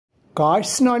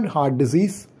Carcinoid heart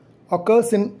disease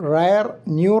occurs in rare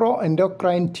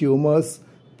neuroendocrine tumors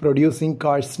producing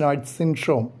carcinoid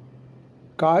syndrome.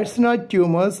 Carcinoid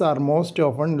tumors are most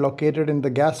often located in the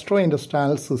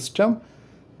gastrointestinal system,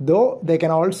 though they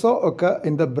can also occur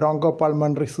in the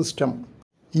bronchopulmonary system.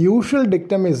 Usual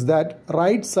dictum is that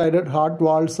right-sided heart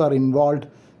valves are involved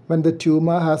when the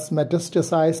tumor has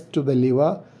metastasized to the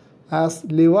liver, as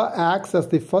liver acts as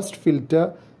the first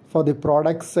filter for the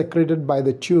products secreted by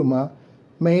the tumor,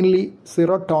 mainly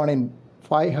serotonin,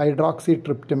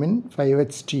 5-hydroxytryptamine,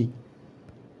 5-HT.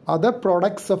 Other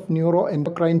products of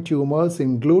neuroendocrine tumors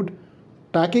include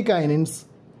tachykinins,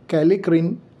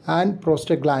 kallikrein, and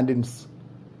prostaglandins.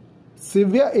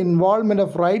 Severe involvement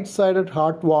of right-sided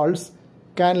heart valves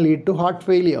can lead to heart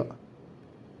failure.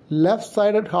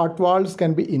 Left-sided heart valves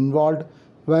can be involved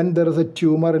when there is a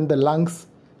tumor in the lungs,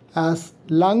 as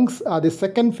lungs are the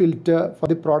second filter for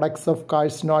the products of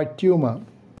carcinoid tumor.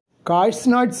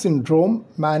 Carcinoid syndrome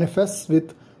manifests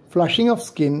with flushing of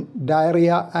skin,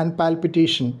 diarrhea, and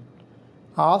palpitation.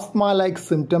 Asthma-like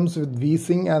symptoms with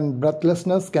wheezing and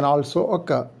breathlessness can also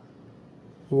occur.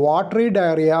 Watery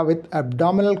diarrhea with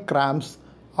abdominal cramps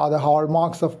are the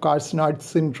hallmarks of carcinoid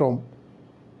syndrome.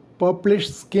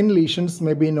 Purplish skin lesions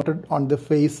may be noted on the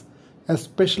face,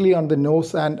 especially on the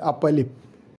nose and upper lip.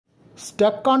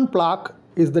 Stuck-on plaque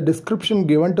is the description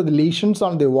given to the lesions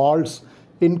on the valves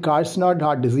in carcinoid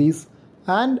heart disease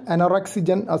and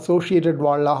anorexigen-associated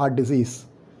valvular heart disease.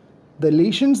 The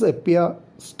lesions appear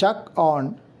stuck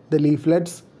on the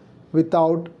leaflets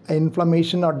without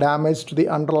inflammation or damage to the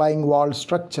underlying valve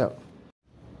structure.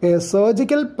 A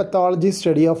surgical pathology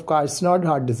study of carcinoid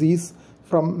heart disease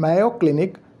from Mayo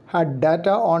Clinic had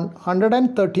data on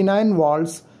 139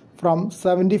 valves from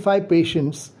 75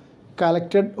 patients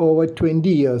collected over 20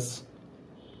 years.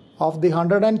 Of the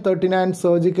 139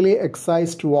 surgically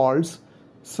excised valves,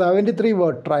 73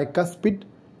 were tricuspid,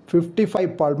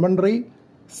 55 pulmonary,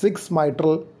 6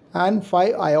 mitral, and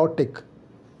 5 aortic.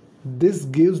 This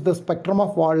gives the spectrum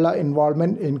of valvular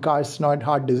involvement in carcinoid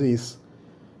heart disease.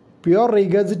 Pure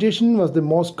regurgitation was the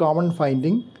most common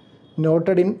finding,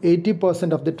 noted in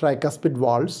 80% of the tricuspid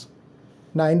valves,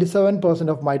 97%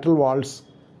 of mitral valves,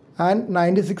 and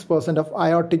 96% of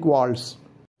aortic valves.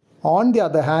 On the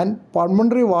other hand,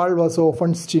 pulmonary valve was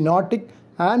often stenotic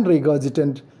and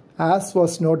regurgitant, as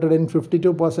was noted in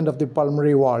 52% of the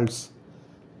pulmonary valves.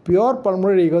 Pure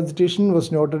pulmonary regurgitation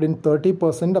was noted in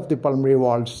 30% of the pulmonary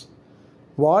valves.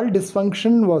 Valve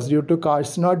dysfunction was due to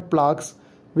carcinoid plaques,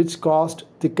 which caused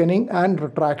thickening and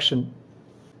retraction.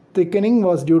 Thickening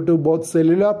was due to both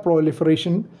cellular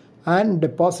proliferation and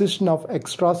deposition of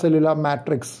extracellular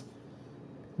matrix.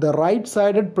 The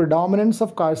right-sided predominance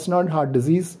of carcinoid heart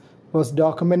disease was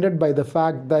documented by the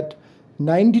fact that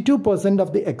 92%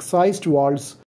 of the excised valves